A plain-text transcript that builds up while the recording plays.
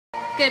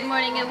Good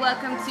morning and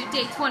welcome to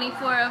day 24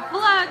 of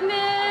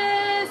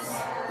Vlogmas!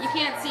 You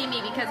can't see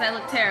me because I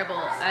look terrible,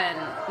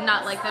 and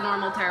not like the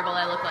normal terrible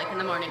I look like in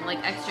the morning, like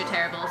extra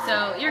terrible.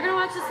 So you're gonna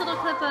watch this little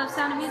clip of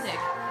Sound of Music,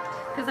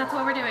 because that's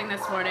what we're doing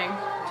this morning.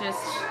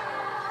 Just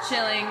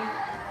chilling,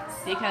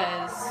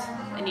 because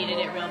I needed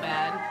it real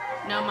bad.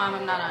 No, Mom,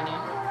 I'm not on you.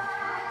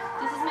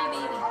 This is my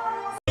baby.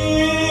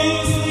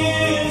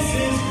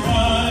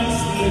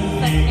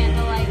 Like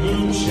candlelight.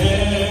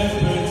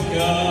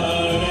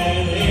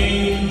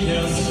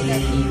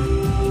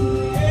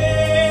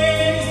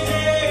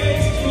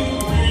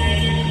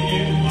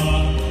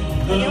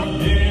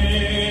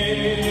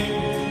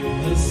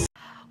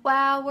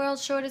 Wow,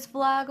 World's Shortest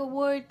Vlog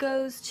Award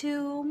goes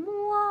to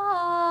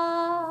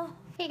moi.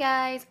 Hey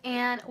guys,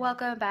 and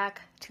welcome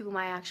back to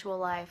my actual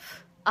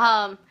life.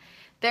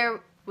 There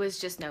was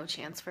just no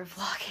chance for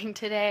vlogging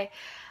today.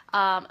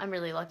 I'm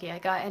really lucky I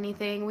got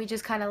anything. We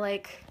just kind of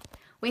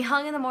we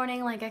hung in the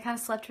morning, I kind of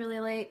slept really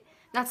late.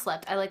 Not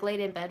slept, I laid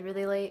in bed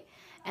really late,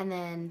 and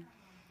then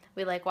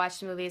we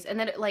watched movies, and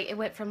then it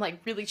went from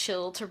really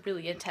chill to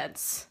really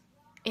intense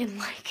in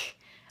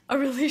a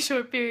really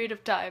short period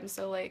of time.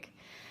 So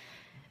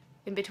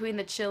in between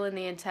the chill and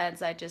the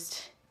intense, I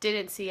just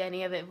didn't see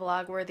any of it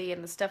vlog worthy,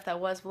 and the stuff that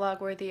was vlog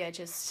worthy, I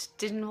just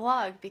didn't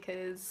vlog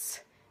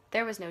because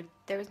there was no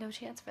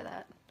chance for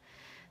that.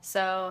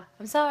 So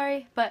I'm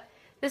sorry, but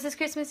this is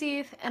Christmas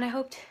Eve, and I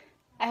hope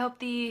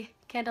the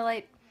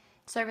candlelight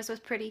service was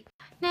pretty.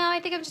 Now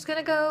I think I'm just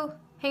gonna go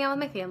hang out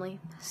with my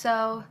family.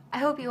 So I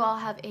hope you all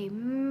have a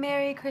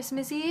Merry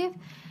Christmas Eve,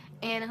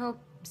 and I hope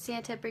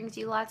Santa brings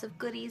you lots of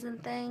goodies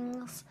and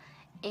things,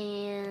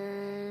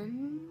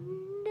 and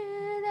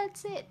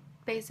that's it,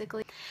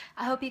 basically.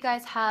 I hope you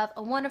guys have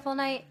a wonderful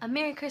night, a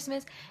Merry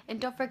Christmas, and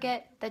don't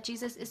forget that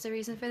Jesus is the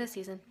reason for the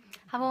season.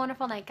 Have a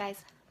wonderful night,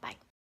 guys. Bye.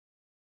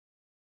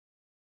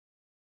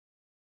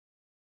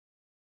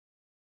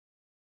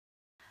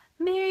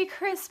 Merry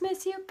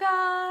Christmas, you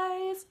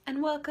guys,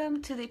 and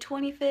welcome to the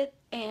 25th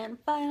and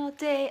final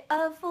day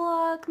of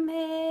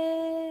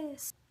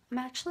Vlogmas. I'm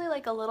actually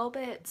a little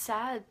bit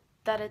sad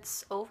that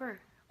it's over.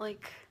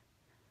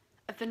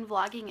 I've been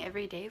vlogging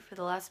every day for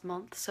the last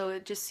month, so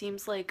it just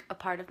seems like a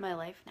part of my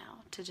life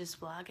now to just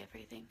vlog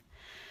everything.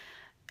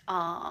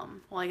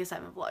 Well, I guess I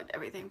haven't vlogged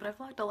everything, but I've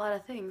vlogged a lot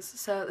of things,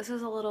 so this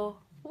is a little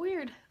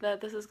weird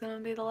that this is gonna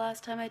be the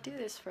last time I do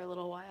this for a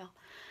little while.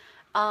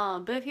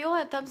 But if you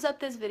want, thumbs up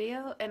this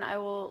video, and I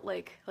will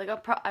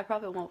I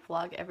probably won't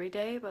vlog every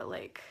day, but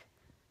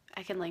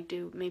I can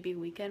do maybe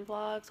weekend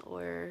vlogs,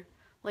 or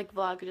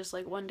vlog just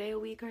one day a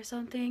week or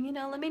something. You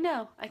know, let me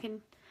know. I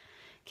can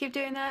keep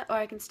doing that, or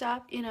I can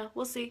stop. You know,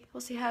 we'll see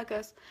how it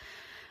goes.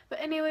 But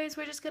anyways,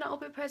 we're just gonna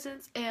open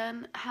presents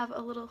and have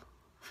a little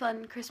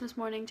fun Christmas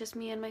morning, just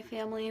me and my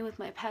family with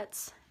my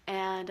pets,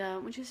 and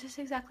which is just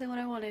exactly what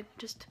I wanted,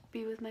 just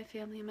be with my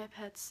family and my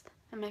pets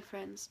and my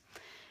friends.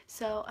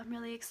 So I'm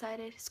really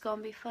excited. It's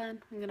gonna be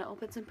fun. I'm gonna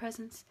open some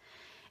presents,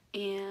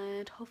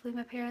 and hopefully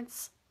my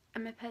parents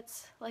and my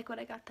pets like what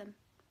I got them.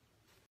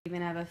 We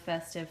even have a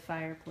festive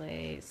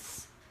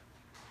fireplace.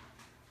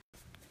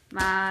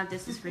 Mom,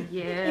 this is for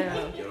you.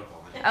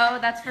 Oh,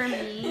 that's for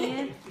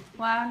me?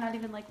 Wow, not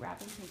even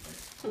wrapping paper.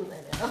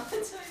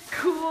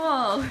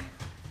 Cool.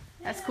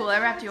 That's cool. I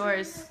wrapped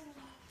yours.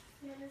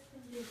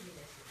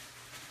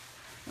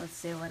 Let's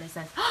see, what is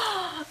that?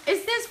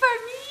 Is this for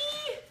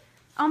me?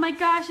 Oh my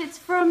gosh, it's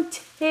from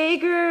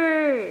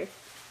Tigger.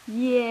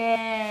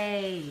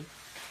 Yay.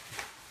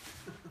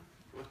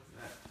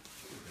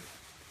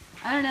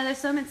 I don't know, there's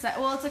some inside.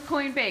 Well, it's a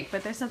coin bake,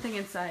 but there's something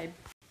inside.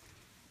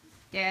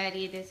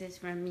 Daddy, this is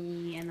from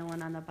me, and the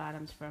one on the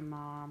bottom's from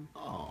Mom.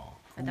 Oh.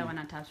 But the one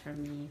on top's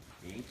from me.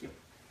 Thank you.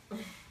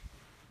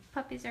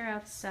 Puppies are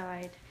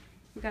outside.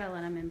 We gotta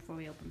let them in before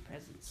we open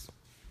presents.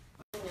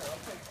 I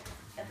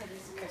put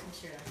this Christmas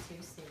shirt on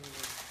Tuesday.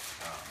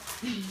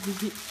 I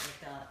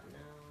thought, no.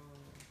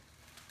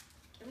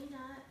 Can we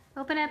not?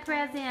 Open a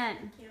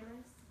present.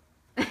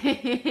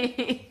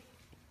 Cameras?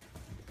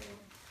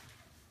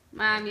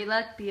 Mom, you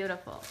look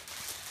beautiful.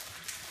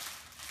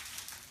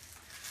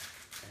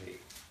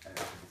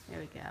 There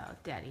we go.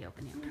 Daddy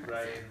opening a present.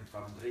 Brian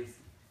from Tracy.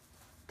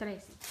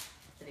 Tracy.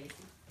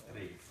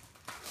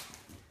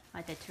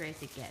 What did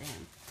Tracy get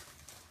him?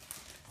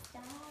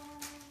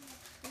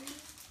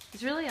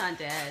 He's really on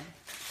Dad.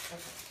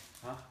 Okay.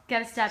 Huh?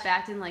 Gotta stop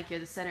acting like you're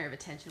the center of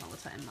attention all the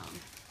time, Mom.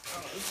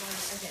 Oh, it's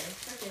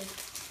on. Okay.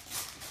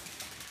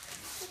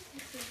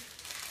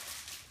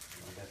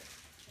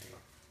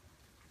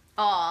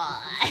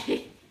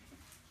 Aww.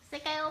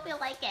 It's I hope you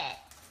like it.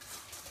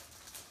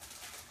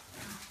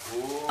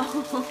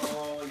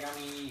 Oh,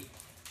 yummy.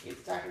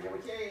 It's chocolate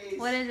covered cherries.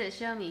 What is it?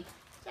 Show me.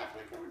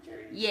 Chocolate covered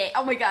cherries. Yeah.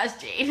 Oh my gosh,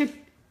 Jade.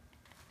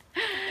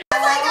 I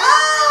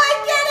I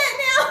get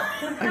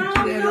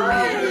it.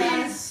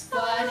 that's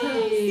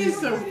funny.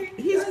 He's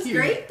That's cute.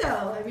 great,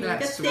 though. I mean,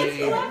 That's you get steak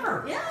sweet.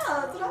 forever. Yeah,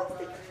 that's what I was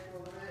thinking.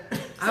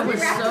 I was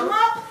wrapped so him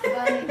up.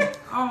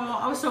 Oh,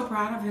 I was so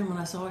proud of him when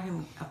I saw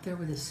him up there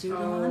with his suit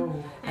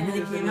on. And then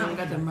he came out and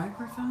got the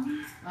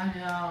microphone. I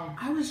know.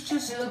 I was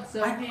just... He looked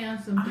so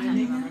handsome, I didn't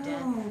he?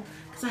 know.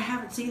 Because I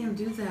haven't seen him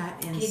do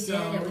that in He so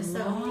did. It was so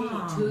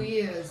long. neat. 2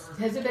 years.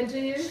 Has it been 2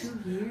 years?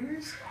 2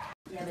 years?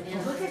 Yeah,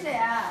 but Look at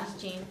that.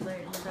 Jane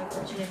flirting stuff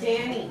with you.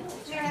 Danny.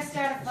 You're gonna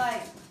start a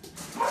fight.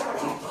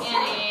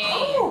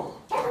 Annie.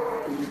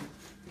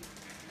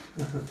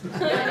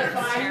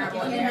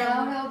 You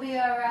know he'll be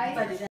alright.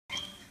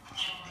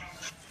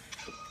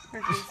 We're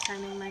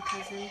FaceTiming my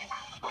cousin.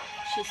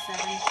 She's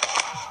 7.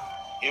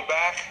 You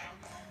back?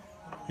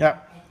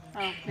 Yep. Oh,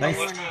 maybe Nice.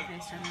 we're not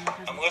FaceTiming my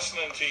cousin. I'm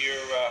listening to your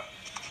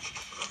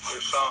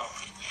song.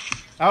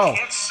 Oh, I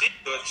can't see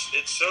you.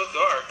 It's so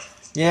dark.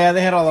 yeah,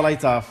 they had all the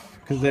lights off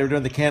because they were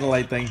doing the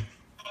candlelight thing.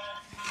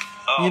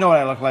 Oh. You know what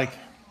I look like.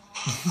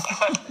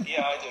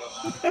 Yeah, I do.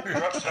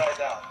 You're upside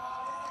down.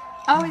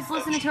 Oh, he's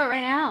listening to it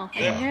right now. I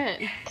can hear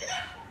it.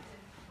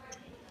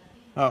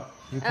 Oh,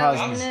 you Oh,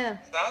 paused me. no.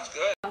 Sounds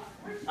good.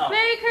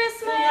 Merry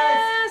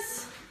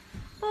Christmas!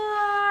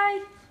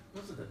 Bye!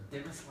 Those are the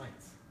dimmest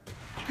lights.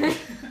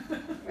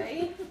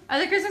 Right? Are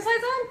the Christmas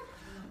lights on?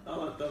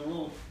 Oh, the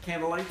little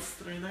candle lights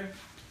that are in there.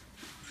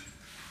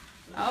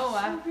 Oh,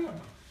 wow.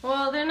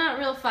 Well, they're not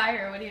real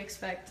fire. What do you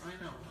expect?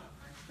 I know.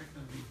 I expect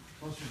them to be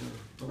closer to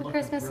the The look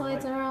Christmas of real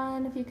lights light. are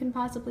on, if you can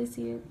possibly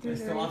see it. Are they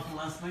still on from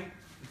last night?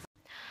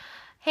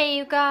 Hey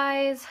you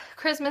guys,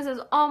 Christmas is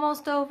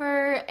almost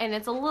over and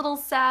it's a little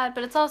sad,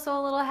 but it's also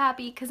a little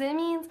happy because it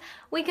means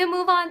we can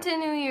move on to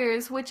New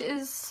Year's, which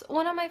is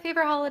one of my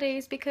favorite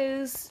holidays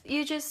because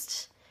you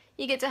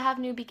get to have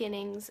new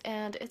beginnings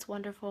and it's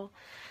wonderful.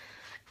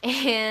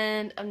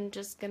 And I'm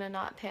just gonna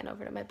not pan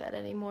over to my bed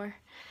anymore.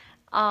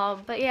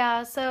 But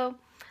yeah, so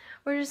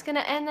we're just gonna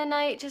end the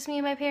night, just me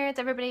and my parents.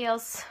 Everybody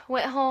else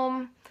went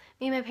home.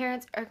 Me and my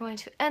parents are going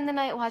to end the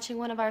night watching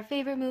one of our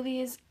favorite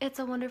movies, It's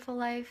a Wonderful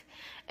Life.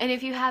 And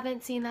if you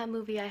haven't seen that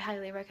movie, I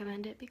highly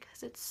recommend it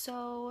because it's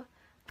so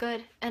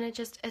good and it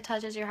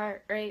touches your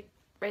heart right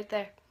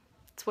there.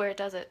 It's where it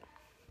does it.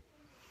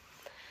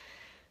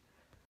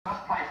 This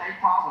place,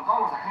 $8,000.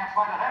 I can't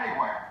find it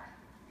anywhere.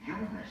 You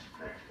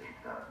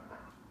misplaced $8,000.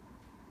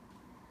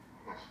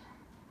 Yes.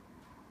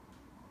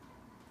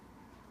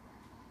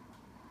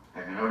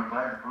 Have you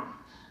notified the police?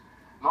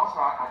 No,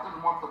 sir. I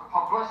didn't want the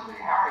publicity.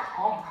 Harry's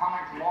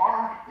homecoming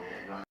tomorrow.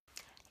 Yeah,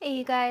 Hey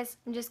you guys,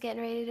 I'm just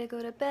getting ready to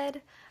go to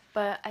bed,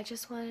 but I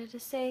just wanted to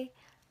say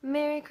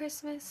Merry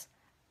Christmas.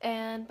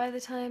 And by the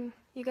time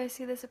you guys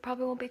see this, it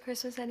probably won't be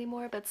Christmas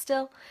anymore, but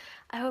still,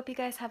 I hope you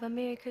guys have a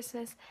Merry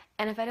Christmas.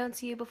 And if I don't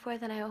see you before,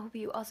 then I hope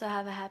you also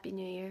have a Happy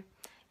New Year.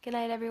 Good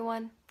night,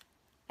 everyone.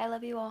 I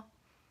love you all.